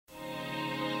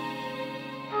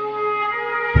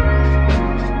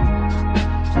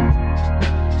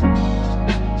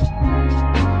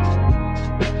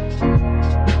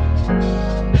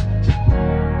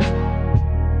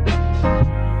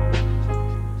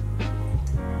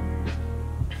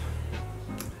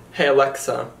Hey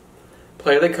Alexa,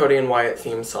 play the Cody and Wyatt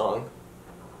theme song.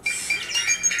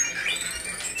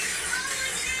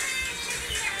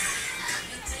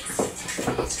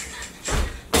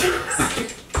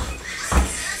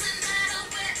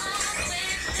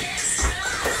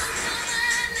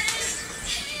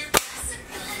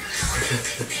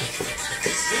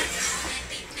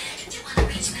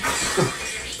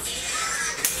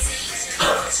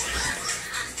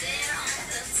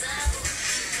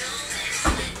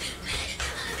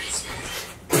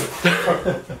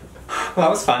 Well,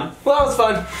 that was fun. Well, that was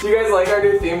fun. Do you guys like our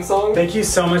new theme song? Thank you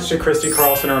so much to Christy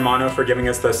Carlson Romano for giving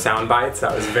us those sound bites.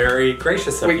 That was very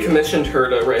gracious of you. We commissioned her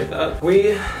to write that.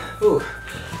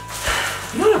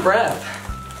 I'm out of breath.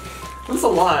 That's a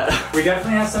lot. We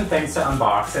definitely have some things to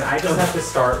unbox, and I just have to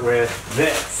start with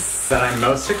this that I'm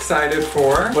most excited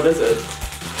for. What is it?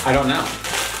 I don't know.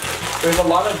 There's a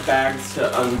lot of bags to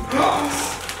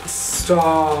unbox.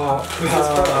 Stop.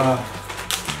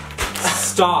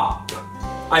 Stop.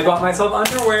 I bought myself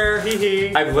underwear, hee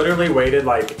hee. I've literally waited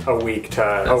like a week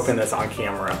to open this on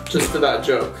camera. Just for that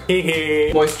joke. Hee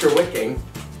hee. Moisture wicking.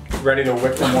 Ready to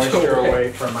whip the moisture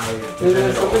away from my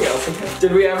There's something else in here.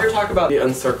 Did we ever talk about the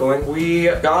uncircling? We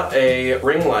got a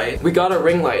ring light. We got a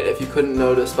ring light, if you couldn't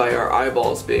notice by our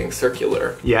eyeballs being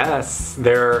circular. Yes,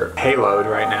 they're haloed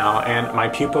right now, and my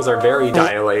pupils are very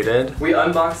dilated. We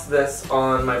unboxed this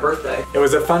on my birthday. It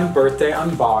was a fun birthday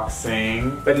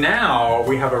unboxing, but now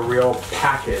we have a real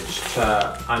package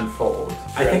to unfold.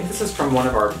 I think this is from one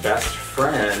of our best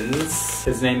friends.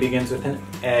 His name begins with an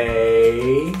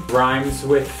A, rhymes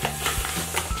with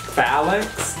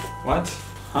phalanx. What?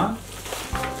 Huh?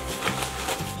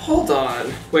 Hold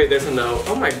on. Wait, there's a note.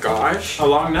 Oh my gosh. A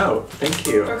long note. Thank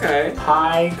you. Okay.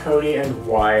 Hi, Cody and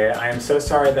Wyatt. I am so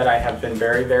sorry that I have been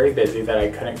very, very busy that I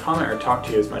couldn't comment or talk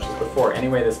to you as much as before.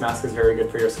 Anyway, this mask is very good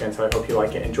for your skin, so I hope you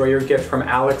like it. Enjoy your gift from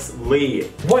Alex Lee.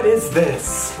 What is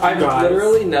this? I've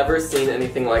literally never seen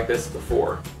anything like this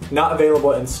before. Not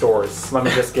available in stores. Let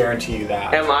me just guarantee you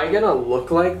that. Am I gonna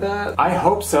look like that? I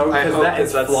hope so, because that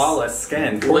is that's flawless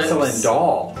skin. Porcelain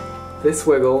doll. This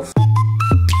wiggles.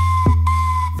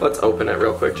 Let's open it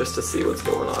real quick just to see what's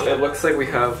going on. It looks like we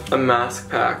have a mask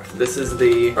pack. This is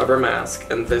the rubber mask,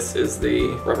 and this is the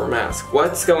rubber mask.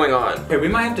 What's going on? Okay, we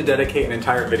might have to dedicate an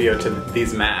entire video to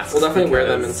these masks. We'll definitely wear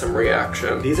them in some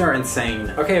reaction. These are insane.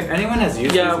 Okay, if anyone has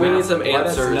used yeah, these we masks, need some let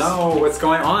answers. us know what's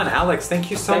going on. Alex, thank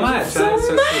you so much. So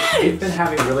much. We've been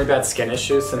having really bad skin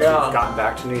issues since we've gotten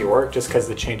back to New York just because of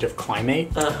the change of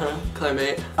climate.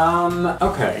 Climate.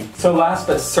 Okay. So last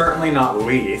but certainly not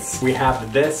least, we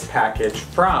have this package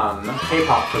from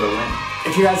K-Pop for the Win.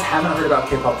 If you guys haven't heard about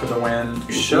K-Pop for the Win,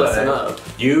 you should. Listen up.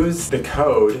 Use the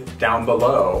code down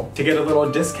below to get a little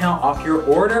discount off your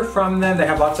order from them. They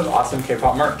have lots of awesome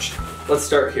K-Pop merch. Let's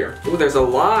start here. Ooh, there's a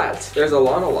lot. There's a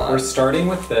lot. We're starting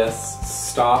with this.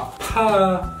 Stop.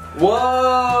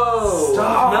 Whoa!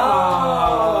 Stop!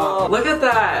 No! Look at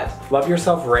that! Love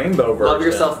yourself rainbow version. Love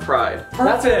yourself pride. Perfect.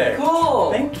 That's really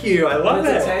cool. Thank you. I love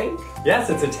it. It's a tank? Yes,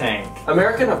 it's a tank.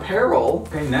 American Apparel.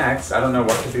 Okay, next. I don't know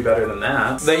what could be better than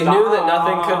that. They knew that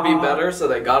nothing could be better, so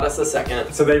they got us a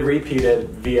second. So they repeated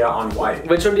via on white.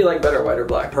 Which one do you like better, white or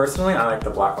black? Personally, I like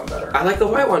the black one better. I like the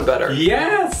white one better.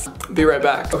 Yes! Be right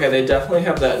back. Okay, they definitely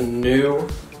have that new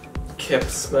Kip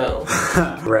smell.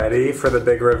 Ready for the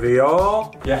big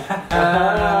reveal?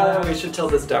 Yeah. We should tilt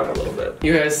this down a little bit.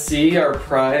 You guys see our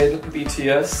pride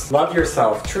BTS? Love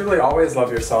yourself. Truly always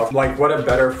love yourself. Like, what a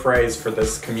better phrase for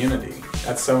this community.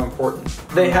 That's so important.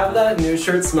 They have that new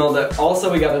shirt smell that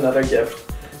also we got another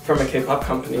gift from a K-pop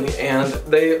company, and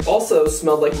they also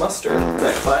smelled like mustard.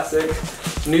 That classic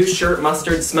new shirt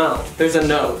mustard smell. There's a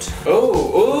note.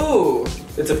 Oh, ooh,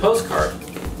 it's a postcard.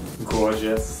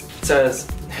 Gorgeous. It says,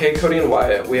 "Hey Cody and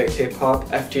Wyatt, we at K-pop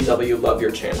FTW love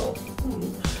your channel.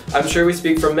 I'm sure we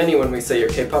speak for many when we say your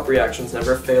K-pop reactions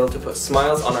never fail to put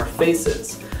smiles on our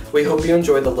faces. We hope you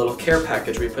enjoy the little care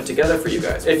package we put together for you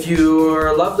guys. If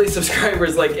you're lovely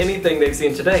subscribers like anything they've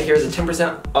seen today, here's a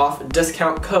 10% off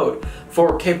discount code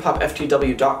for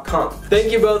kpopftw.com.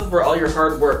 Thank you both for all your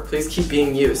hard work. Please keep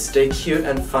being you. Stay cute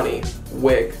and funny.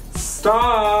 Wig."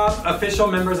 Stop! Official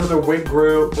members of the WIG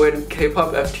group. When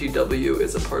K-pop FTW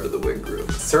is a part of the WIG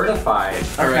group. Certified.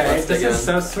 All right, Okay, let's this dig is in.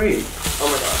 so sweet. Oh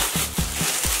my god.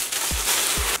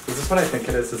 Is this what I think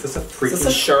it is? Is this a freaking... Is this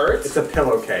a shirt? It's a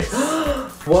pillowcase.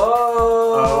 Whoa!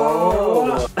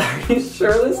 Oh. Are you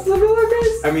sure this is a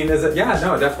pillowcase? I mean, is it? Yeah,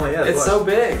 no, it definitely is. It's Look. so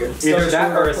big. It's Either so that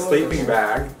true. or a sleeping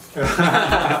bag.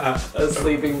 A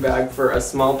sleeping bag for a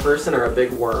small person or a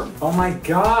big worm. Oh my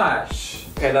gosh.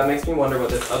 Okay, that makes me wonder what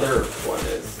this other one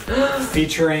is.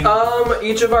 Featuring...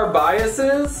 Each of our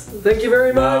biases? Thank you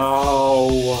very much.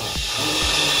 No.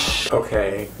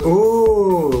 Okay.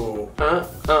 Ooh. I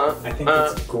think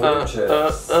it's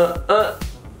gorgeous.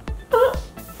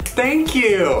 Thank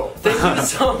you! Thank you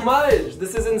so much!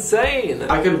 This is insane!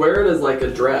 I could wear it as like a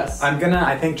dress. I'm gonna,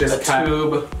 I think, just cut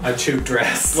a tube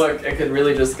dress. Look, it could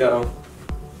really just go.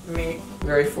 Me.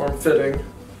 Very form-fitting.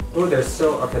 Oh, there's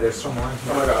still, okay, there's still more.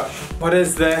 Oh my gosh. What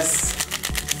is this?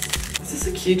 Is this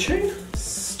a keychain?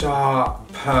 Stop.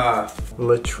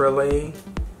 Literally,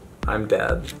 I'm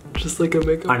dead. Just like a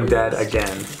makeup I'm dead artist.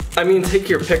 again. I mean, take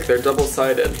your pick, they're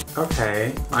double-sided.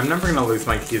 Okay, I'm never gonna lose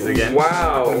my keys again. Wow. I'm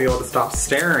not gonna be able to stop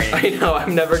staring. I know,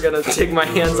 I'm never gonna take my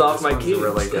hands off my keys. This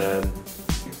one's really good.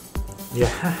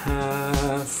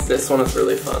 Yes. This one is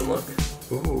really fun, look.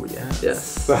 Ooh, yes.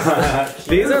 Yes.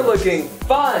 These are looking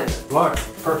fun! Look,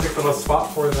 perfect little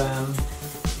spot for them.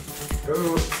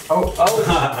 Ooh. Oh,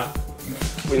 oh.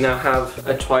 We now have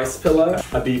a Twice pillow.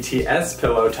 A BTS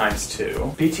pillow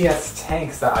 ×2. BTS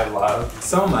tanks that I love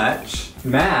so much.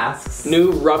 Masks.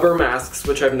 New rubber masks,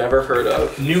 which I've never heard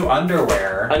of. New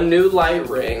underwear. A new light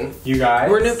ring. You guys.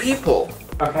 We're new people.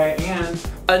 Okay, and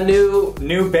a new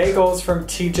bagels from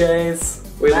TJ's.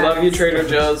 We love you, Trader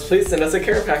Joe's. Please send us a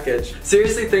care package.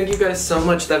 Seriously, thank you guys so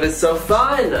much. That is so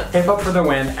fun. K-pop for the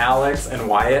win, Alex and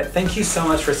Wyatt. Thank you so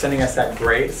much for sending us that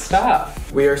great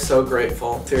stuff. We are so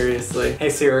grateful, seriously.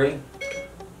 Hey Siri,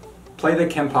 play the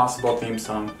Kim Possible theme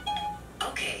song.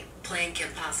 Okay, playing Kim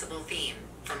Possible theme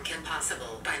from Kim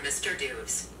Possible by Mr.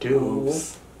 Doobs.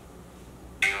 Doobs.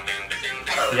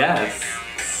 Yes.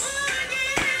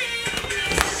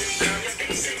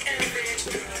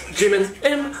 Jimin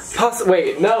Impossible.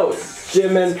 Wait, no.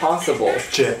 Jimin Possible.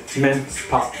 Jimin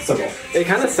Possible. It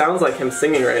kind of sounds like him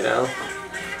singing right now.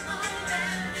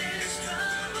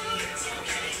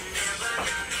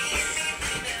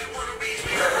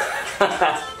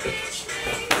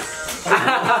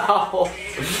 Ow.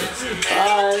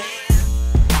 Bye.